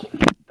take some.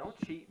 Don't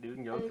cheat, dude,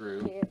 and go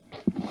through.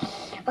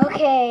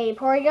 Okay,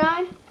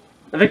 Porygon.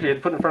 I think you had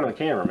to put it in front of the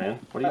camera, man.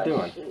 What are you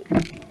doing? Shoot.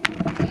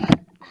 Okay.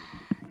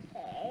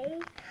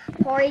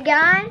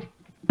 Porygon.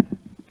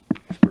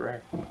 Super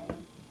rare.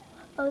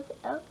 Oh.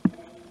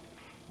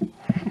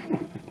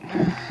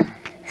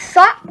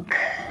 Sock.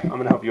 I'm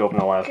gonna help you open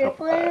the last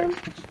couple Drifloon.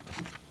 packs.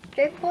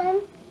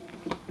 Drifloon.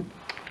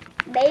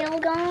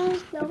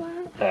 Bailgon.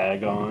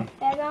 Dagon.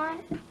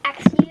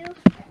 Axew.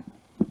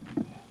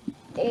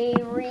 A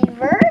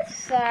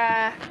reverse.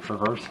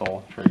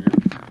 Reversal trigger.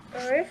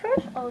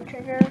 Reverse. Oh,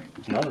 trigger.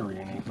 Another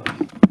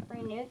Reuniqueless.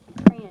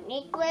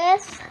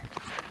 Renucleus.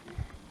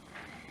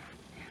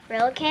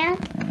 Relicant.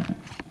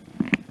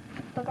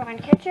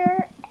 Pokemon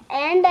Catcher.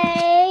 And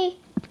a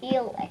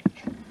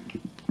Electric.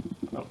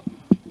 Oh.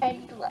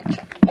 And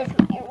electric is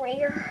my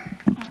rare.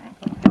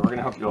 We're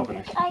gonna help you open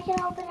it. I can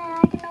open it.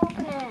 I can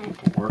open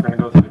it. We're gonna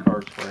go through the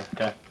cards for you,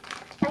 okay?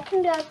 I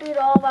can do it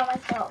all by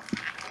myself.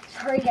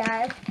 Sorry,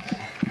 guys.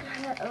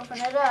 I'm gonna open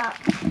it up.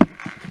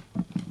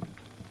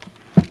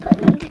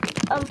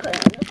 I'm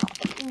putting this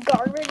in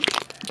garbage.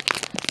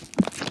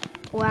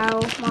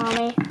 Wow,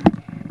 mommy.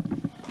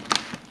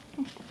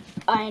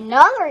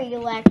 Another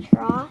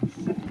Electros.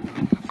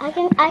 I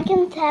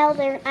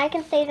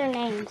can say their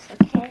names.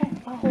 Okay.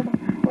 I'll hold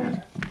them. Hold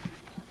them.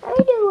 Let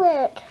me do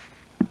it.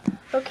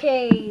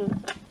 Okay.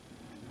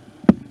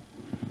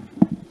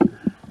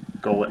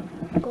 Gullet.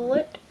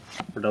 Gullet.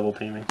 We're double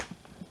teaming.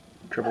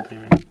 Triple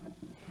teaming.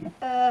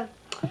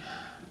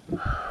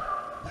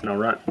 Snow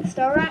Runt.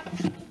 Star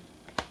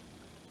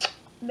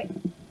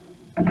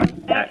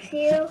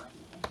Axio.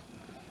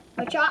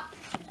 Machop.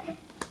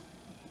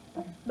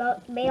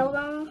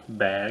 Bailgon.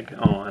 Bag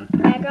on.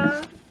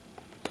 Bagon.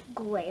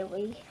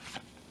 Glalie.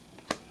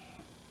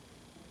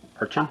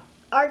 Archin.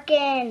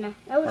 Arkin.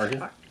 That was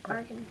Arkin?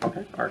 Arkin.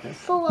 Okay, Archin.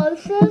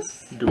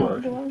 Solosis. Duo.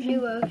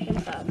 Duocean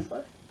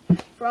Toxic.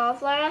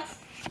 Frostlass.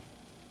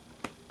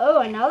 Oh,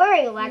 another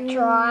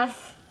Electros.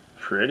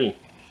 Pretty.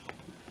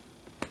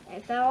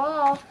 Is that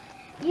all?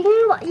 You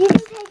can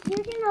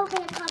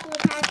open a couple of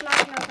packs and I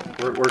can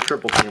open a We're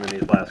triple teaming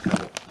these last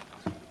couple.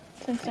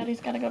 Since Daddy's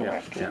got to go to Yeah,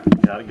 work. yeah.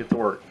 Gotta get to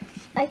work.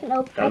 I can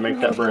open. Gotta make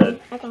that bread.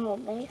 I can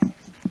hold these.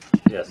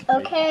 Yes.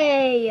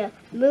 Okay,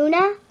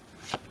 Luna,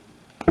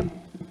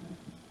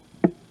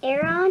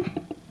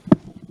 Aeron,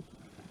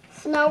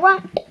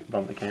 Snowrun,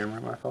 Bump the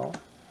camera, my fault.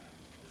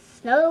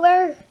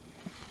 Snowler,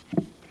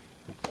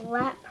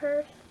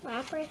 Lapras,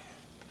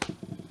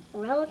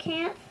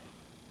 Relicanth,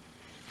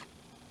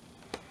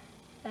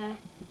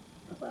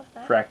 what's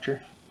that?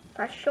 Fracture.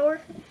 Fracture,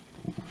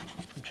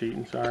 I'm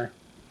cheating, sorry.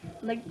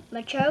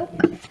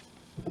 Machoke,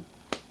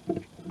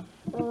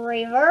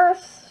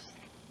 Reverse,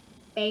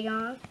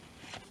 Bagon.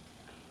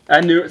 I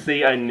knew it.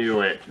 See, I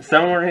knew it.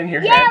 Somewhere in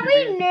here. Yeah,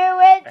 we knew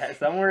it.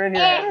 Somewhere in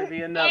here had to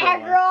be another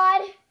one.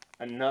 Agrod.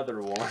 Another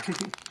one.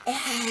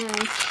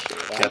 And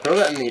Yeah, throw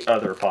that in the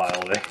other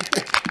pile there.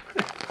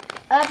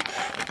 up,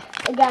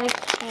 I got a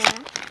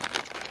can.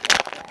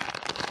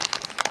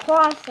 Hold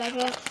on a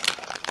second.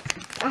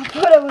 I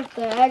put it with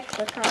the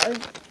extra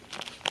cards.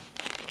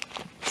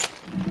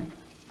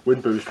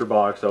 With booster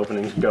box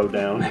openings go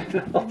down.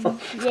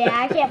 Yeah,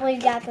 I can't believe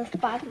you got this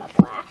Plasma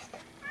Blast.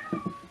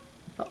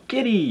 Oh,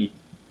 kitty!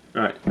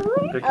 Alright.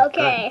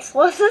 Okay, so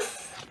what's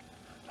this?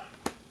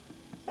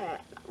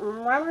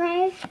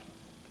 Remoraid,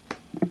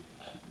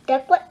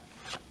 Ducklet,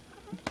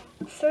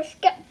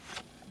 Surska,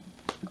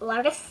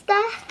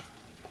 Largista.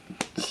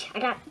 I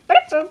got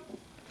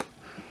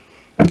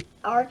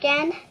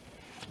Argan,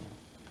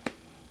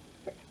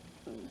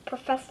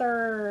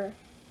 Professor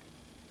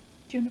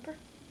Juniper.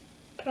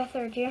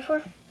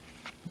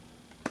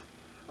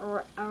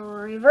 a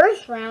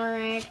reverse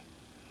Remoraid,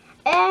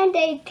 and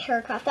a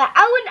Terracotta.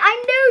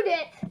 I knew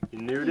it. You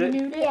knew it?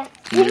 Yeah.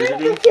 Nudity? Even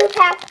the 2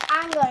 packs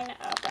I'm going to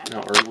open.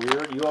 No,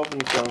 you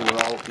opened some, we'll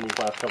all open these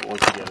last couple ones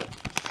together.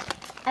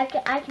 I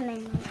can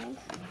name the names.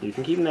 You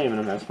can keep naming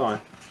them, that's fine.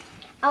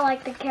 I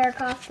like the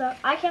Terracotta.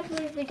 I can't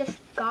believe we just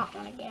got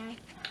one again.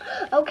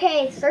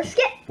 Okay,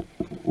 Surskit.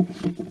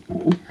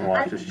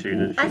 Watch this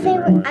cheating. I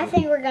think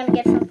we're gonna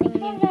get something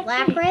new.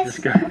 Lapras.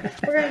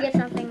 We're gonna get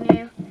something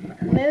new.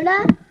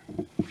 Luna.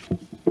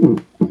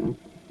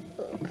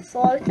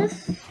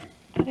 Slotus.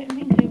 I didn't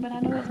mean to, but I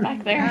know it's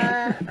back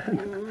there.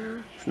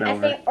 I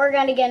think we're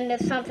gonna get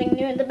into something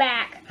new in the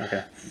back.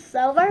 Okay.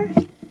 Silver.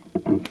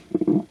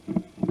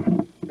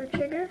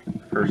 Trigger.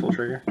 Versal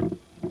Trigger.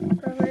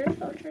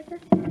 Reversal Trigger.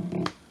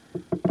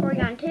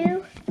 Porygon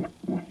 2.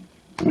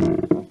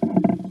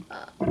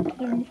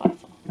 Living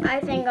Fossil. I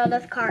think I'll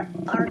just cart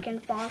Arc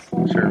and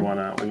Fossil. Sure, why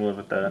not? We can live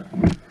with that.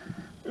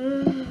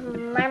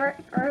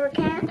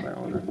 Relicanth.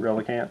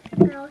 Relicanth.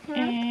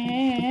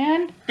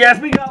 And Yes,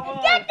 we got one!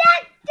 Get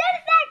that!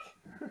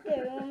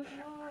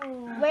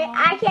 Genesect! Wait,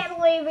 I can't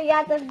believe we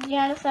got the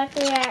Genesect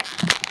EX.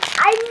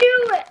 I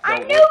knew it! I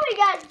knew we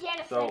got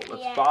Genesect So, EX.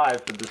 that's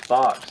 5 for this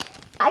box.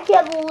 I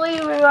can't believe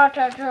we got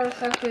that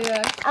Genesect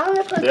EX. I'm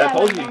gonna put See, that I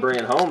told in you to there. bring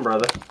it home,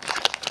 brother.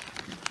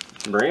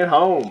 Bring it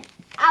home.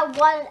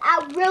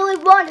 I really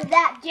wanted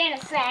that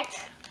Genesect.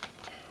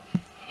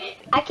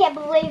 I can't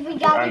believe we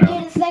got the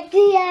Genesect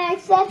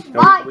EX. That's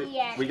my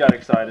EX. We got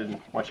excited.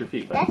 And watch your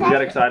feet, buddy. We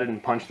got excited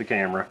and punched the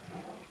camera.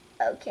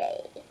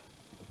 Okay.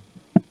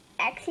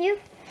 Axew.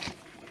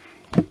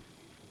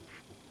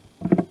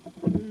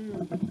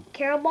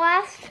 Carol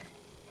Blast.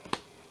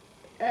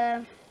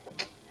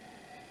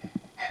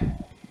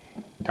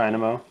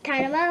 Dynamo.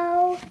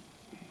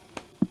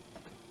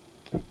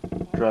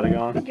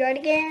 Druddigon.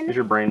 Druddigon. Is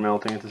your brain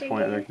melting at this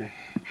point, Victor?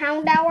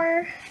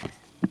 Houndour.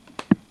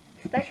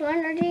 Special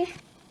Energy.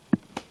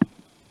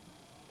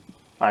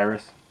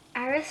 Iris.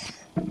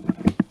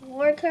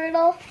 War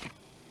Turtle.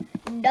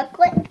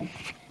 Ducklet.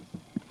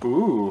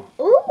 Ooh.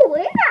 Ooh,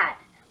 we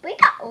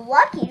got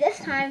lucky this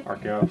time.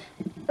 Arceus.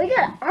 We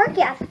got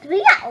Arceus.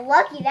 We got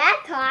lucky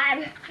that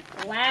time.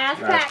 Last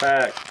pack.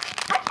 Pack.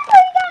 I think we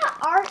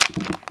Arceus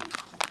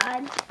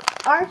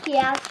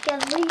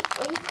because we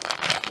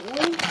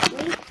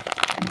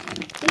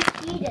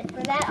cheated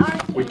for that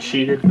Arceus. We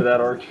cheated for that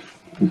Arceus.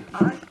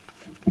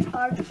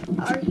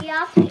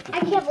 Arceus. I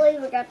can't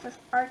believe we got this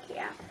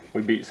Arceus.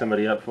 We beat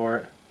somebody up for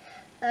it.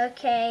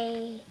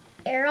 Okay,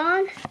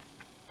 Aeron,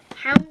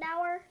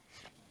 Houndour.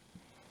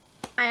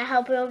 I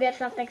hope we'll get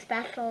something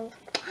special.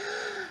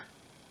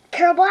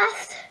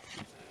 Karrablast,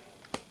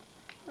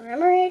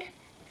 Remoraid,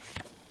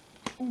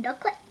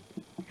 Ducklet,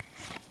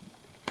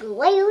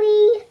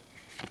 Glalie,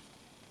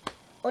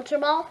 Ultra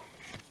Ball,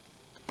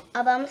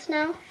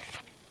 Snow,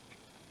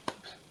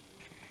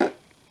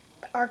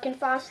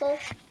 Arcanfossil,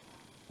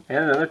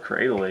 And another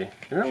Cradily.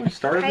 Isn't that what we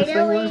started this thing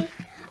Cradily. with?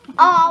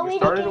 Oh, We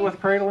started it with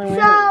Cradily. So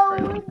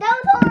that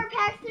was all our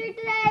packs for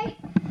today.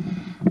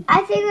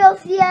 I think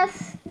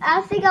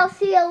I'll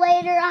see you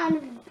later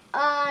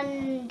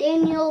on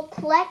Daniel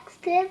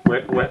Collective.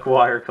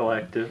 Wickwire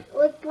Collective.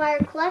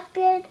 Wickwire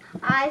Collective.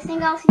 I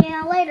think I'll see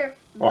you later.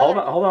 Well,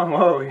 hold on.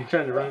 Whoa, you're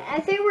trying to run. I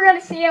think we're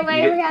gonna see you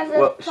later because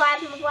this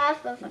Plasma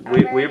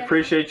Blast. We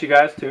appreciate you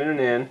guys tuning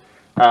in.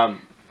 I'm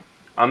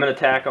gonna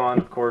tack on,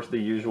 of course, the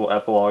usual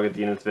epilogue at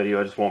the end of this video.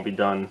 I just won't be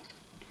done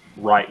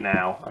right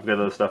now. I've got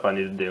other stuff I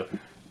need to do.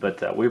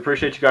 But we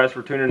appreciate you guys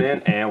for tuning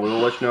in, and we will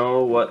let you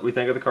know what we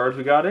think of the cards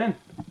we got in.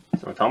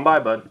 So tell them bye,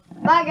 bud.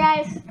 Bye,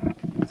 guys.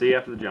 See you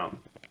after the jump.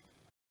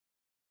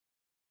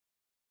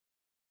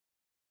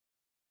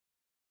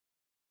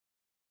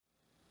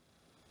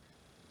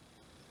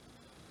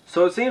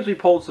 So it seems we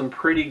pulled some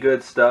pretty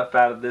good stuff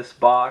out of this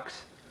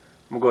box.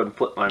 I'm going to go ahead and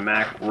flip my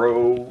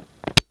macro.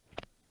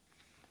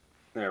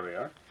 There we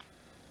are.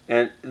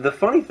 And the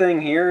funny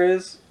thing here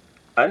is,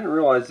 I didn't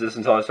realize this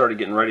until I started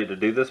getting ready to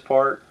do this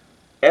part.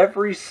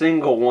 Every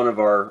single one of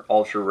our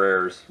ultra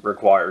rares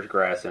requires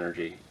grass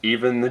energy,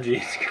 even the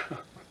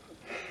G-Scope.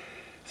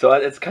 So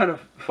it's kind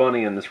of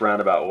funny in this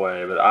roundabout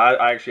way, but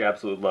I actually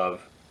absolutely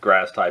love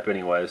grass type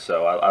anyway,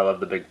 so I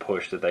love the big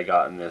push that they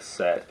got in this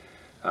set.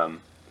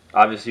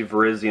 Obviously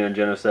Virizion and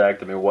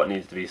Genesect, I mean, what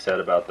needs to be said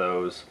about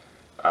those?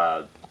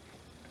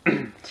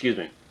 Excuse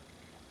me.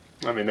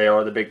 I mean, they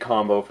are the big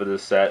combo for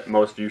this set.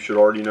 Most of you should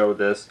already know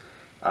this.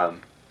 And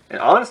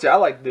honestly, I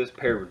like this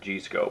pair with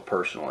G-Scope,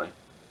 personally.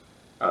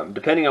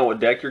 Depending on what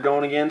deck you're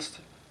going against,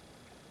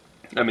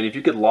 I mean, if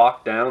you could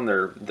lock down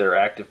their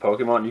active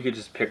Pokemon, you could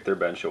just pick their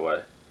bench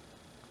away.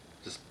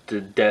 Just to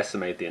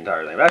decimate the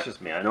entire thing. That's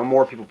just me. I know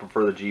more people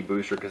prefer the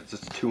G-Booster because it's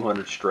just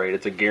 200 straight.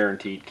 It's a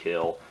guaranteed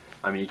kill.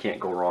 I mean, you can't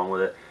go wrong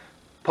with it.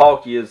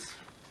 Palkia.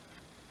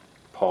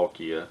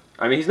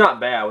 I mean, he's not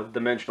bad with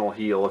Dimensional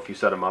Heal if you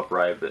set him up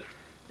right, but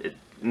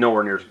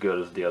nowhere near as good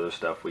as the other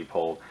stuff we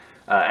pulled.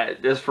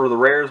 As for the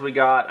rares we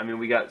got, I mean,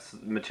 we got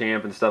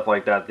Machamp and stuff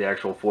like that, the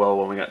actual foil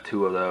one, we got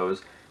 2 of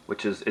those,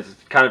 which is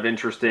kind of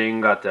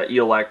interesting. Got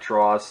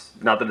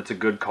Electros, not that it's a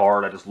good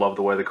card, I just love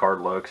the way the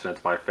card looks, and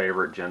it's my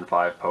favorite Gen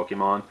 5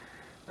 Pokemon,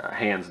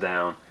 hands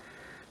down.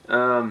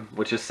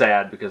 Which is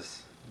sad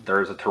because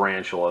there's a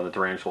Tarantula, and the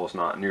Tarantula is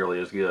not nearly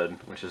as good,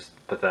 which is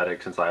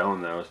pathetic since I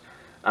own those.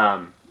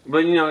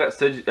 But, you know, I got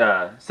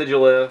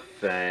Sigilif,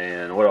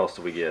 and what else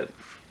do we get?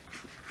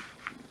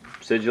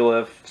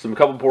 Sigilif, a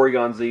couple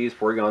Porygon Z's.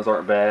 Porygons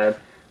aren't bad.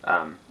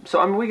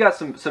 So I mean, we got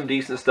some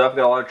decent stuff.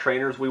 Got a lot of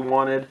trainers we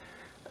wanted.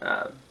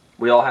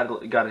 We all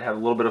got to have a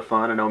little bit of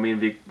fun. I know me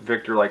and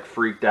Victor like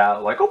freaked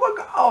out, like, oh my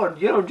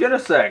god, you know,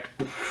 Genesect,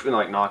 and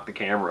like knocked the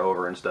camera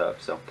over and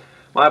stuff. So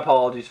my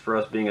apologies for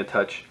us being a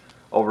touch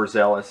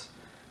overzealous.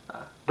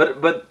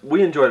 But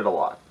we enjoyed it a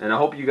lot, and I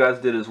hope you guys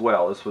did as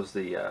well. This was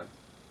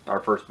our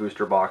first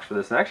booster box for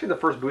this, and actually the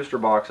first booster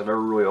box I've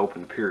ever really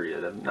opened,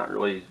 period. Not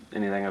really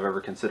anything I've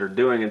ever considered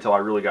doing until I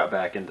really got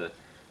back into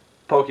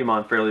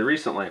Pokemon fairly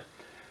recently.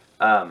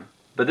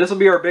 But this will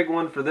be our big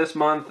one for this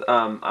month.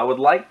 I would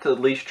like to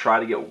at least try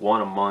to get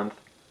one a month.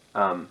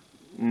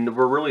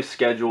 We're really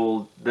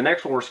scheduled, the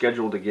next one we're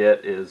scheduled to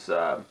get is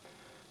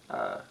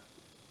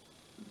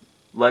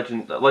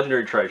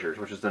Legendary Treasures,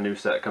 which is the new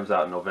set that comes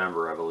out in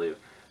November, I believe.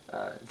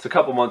 It's a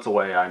couple months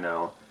away, I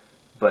know,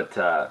 but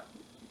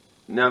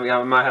now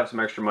I might have some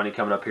extra money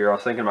coming up here. I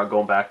was thinking about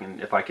going back and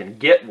if I can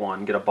get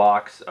a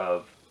box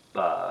of,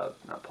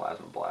 not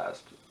Plasma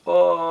Blast,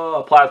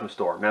 Plasma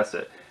Storm, that's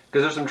it.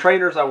 Because there's some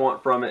trainers I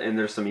want from it, and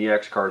there's some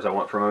EX cards I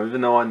want from them,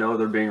 even though I know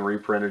they're being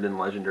reprinted in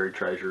Legendary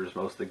Treasures.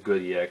 Most of the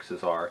good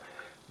EXs are,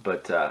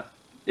 but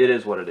it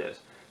is what it is.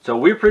 So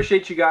we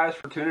appreciate you guys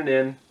for tuning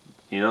in.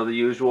 You know the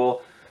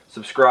usual.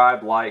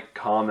 Subscribe, like,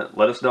 comment,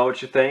 let us know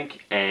what you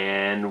think,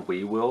 and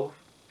we will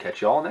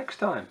catch you all next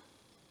time.